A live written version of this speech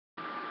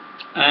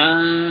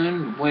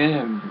And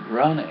we're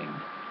running.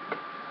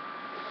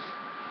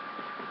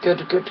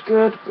 Good,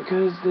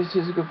 because this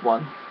is a good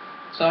one.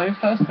 So,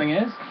 first thing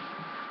is,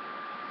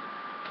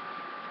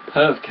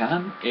 Perv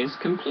cam is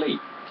complete.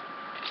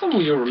 Some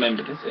of you'll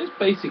remember this. It's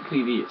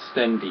basically the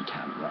extendy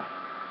camera.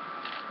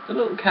 The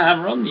little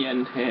camera on the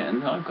end here,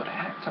 and I've got it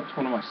hacked up to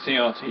one of my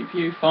CRT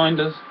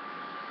viewfinders.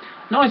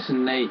 Nice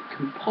and neat,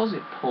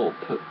 composite port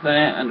put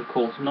there, and of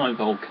course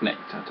 9-volt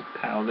connector to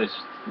power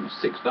this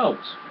 6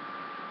 volts.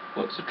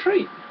 Works a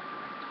treat.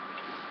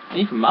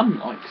 Even Mum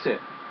likes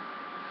it.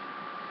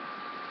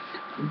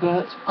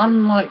 But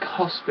unlike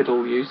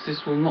hospital use,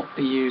 this will not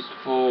be used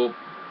for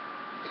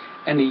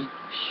any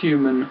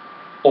human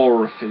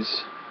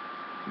orifice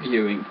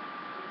viewing.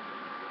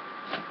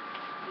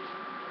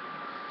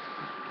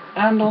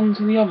 And on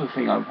to the other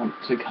thing I want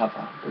to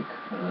cover,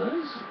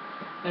 because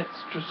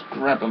let's just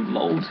grab a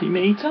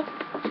multimeter.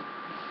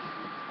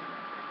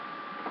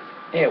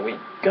 Here we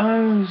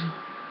go.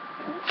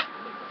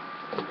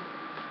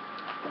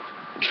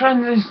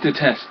 Transistor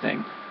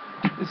testing.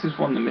 This is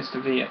one that Mr.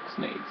 VX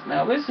needs.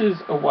 Now this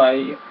is a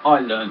way I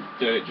learned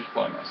to do it just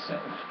by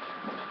myself.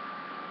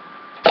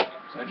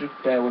 So just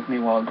bear with me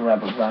while I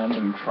grab a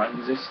random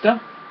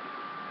transistor.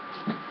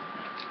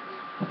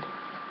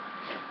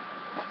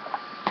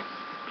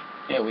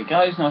 Here we go,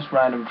 it's a nice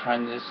random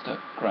transistor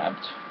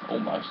grabbed.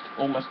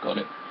 Almost got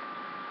it.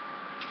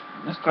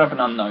 Let's grab an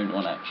unknown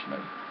one actually.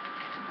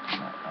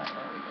 There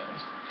we go.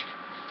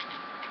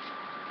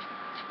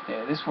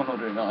 Yeah, this one will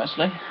do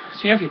nicely.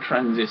 So you have your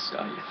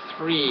transistor, your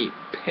 3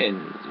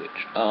 pins,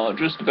 which are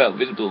just about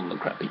visible on the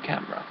crappy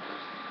camera.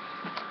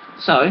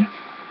 So,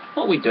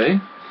 what we do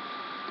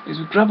is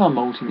we grab our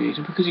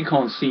multimeter, because you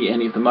can't see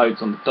any of the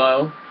modes on the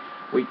dial,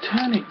 we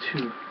turn it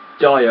to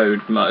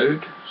diode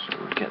mode, so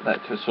we get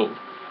that to a sort of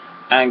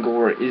angle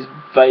where it is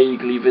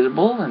vaguely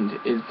visible, and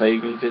it is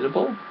vaguely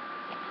visible.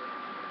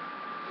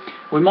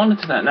 We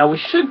monitor that. Now we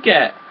should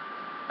get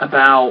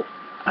about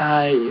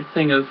a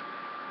thing of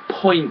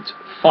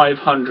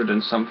 0.500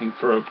 and something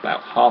for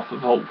about half a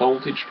volt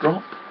voltage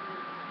drop.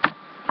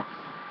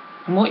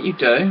 And what you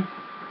do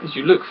is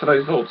you look for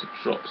those voltage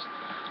drops.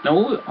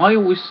 Now I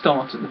always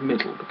start at the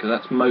middle because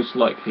that's most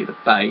likely the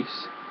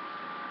base,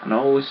 and I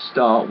always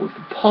start with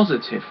the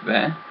positive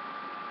there.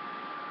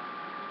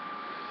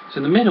 So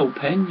the middle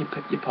pin, you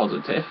pick your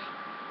positive,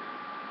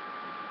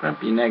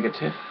 grab your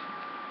negative,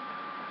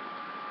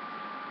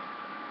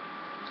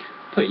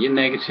 put your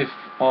negative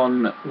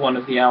on one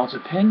of the outer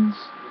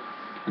pins,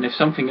 and if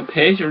something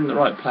appears, you're in the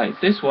right place.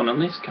 This one, in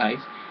this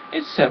case,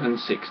 is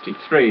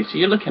 763, so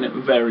you're looking at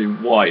a very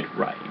wide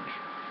range.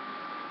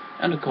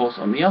 And of course,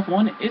 on the other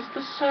one, it's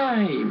the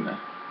same.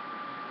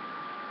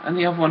 And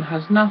the other one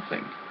has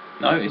nothing.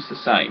 No, it's the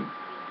same.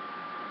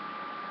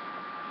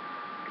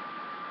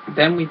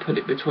 Then we put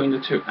it between the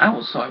 2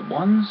 outside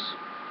ones.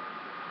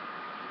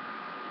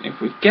 If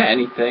we get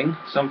anything,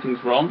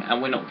 something's wrong,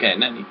 and we're not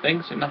getting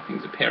anything, so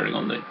nothing's appearing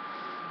on the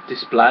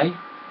display.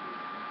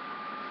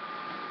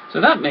 So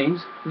that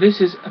means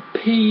this is a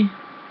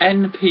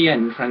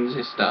NPN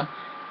transistor,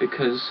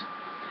 because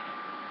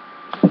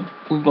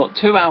we've got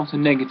 2 outer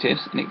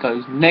negatives, and it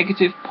goes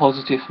negative,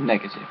 positive,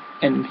 negative,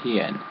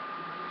 NPN.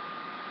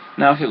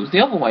 Now if it was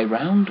the other way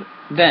round,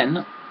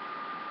 then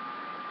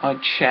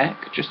I'd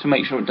check, just to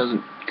make sure it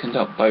doesn't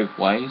conduct both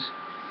ways,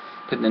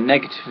 put the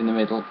negative in the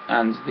middle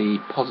and the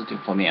positive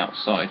on the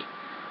outside.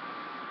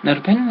 Now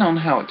depending on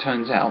how it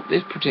turns out,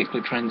 this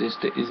particular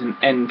transistor is an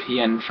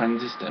NPN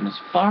transistor, and as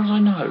far as I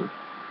know,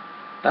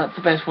 that's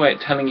the best way of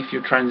telling if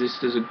your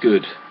transistors are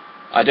good.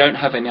 I don't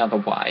have any other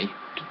way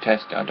to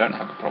test it. I don't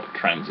have a proper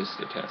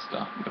transistor tester.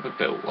 I've never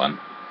built one.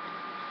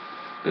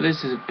 But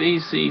this is a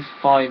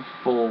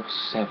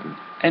BC547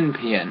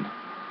 NPN.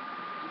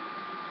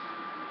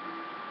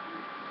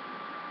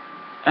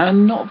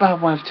 And not a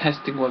bad way of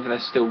testing whether they're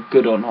still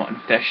good or not. And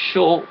if they're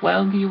short,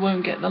 well, you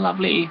won't get the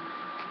lovely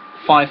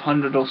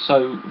 500 or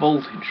so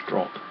voltage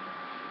drop.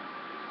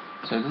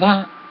 So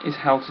that is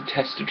how to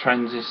test a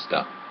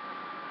transistor.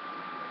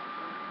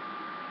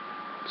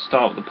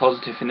 Start with the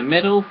positive in the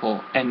middle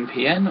for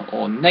NPN,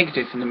 or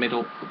negative in the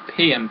middle for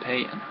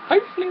PNP, and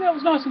hopefully that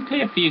was nice and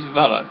clear for you to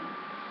follow.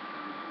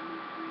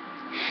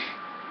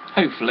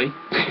 Hopefully.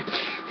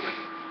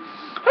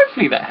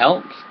 Hopefully that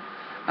helps.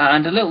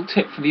 And a little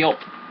tip for the op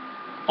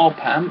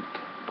amp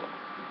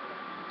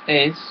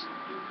is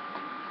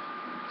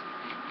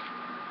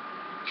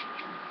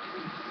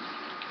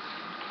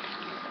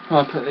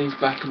I'll put these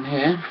back in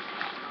here.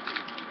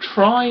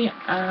 Try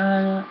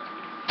and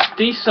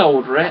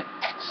desolder it,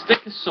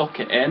 stick a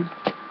socket in,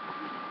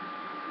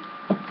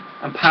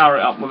 and power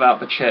it up without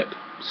the chip.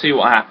 See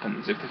what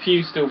happens. If the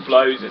fuse still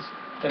blows,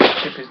 then the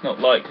chip is not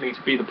likely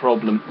to be the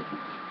problem.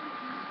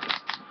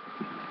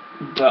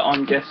 But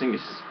I'm guessing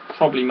it's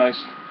probably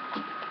most.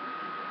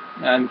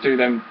 And do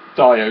them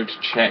diode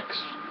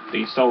checks.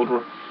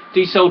 Desolder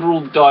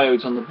all the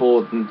diodes on the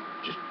board and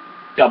just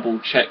double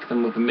check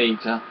them with the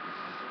meter.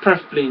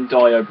 Preferably in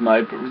diode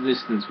mode, but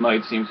resistance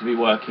mode seems to be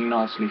working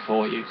nicely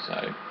for you,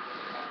 so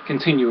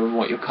continue with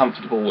what you're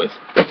comfortable with.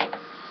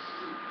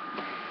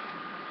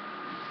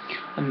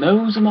 And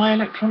those are my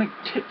electronic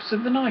tips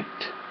of the night.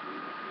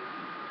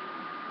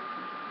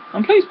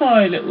 I'm pleased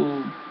my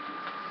little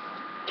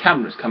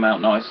camera's come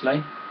out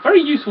nicely.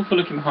 Very useful for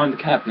looking behind the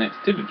cabinets.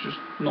 Did it just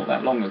not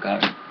that long ago.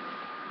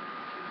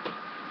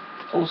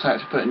 Also had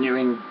to put a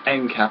new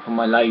end cap on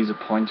my laser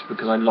pointer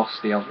because I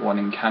lost the other one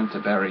in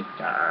Canterbury.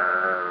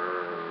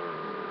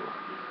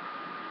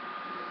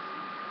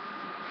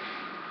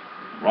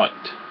 Right.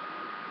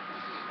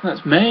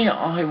 That's me.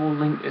 I will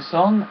link this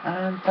on,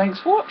 and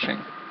thanks for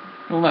watching.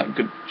 All that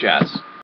good jazz.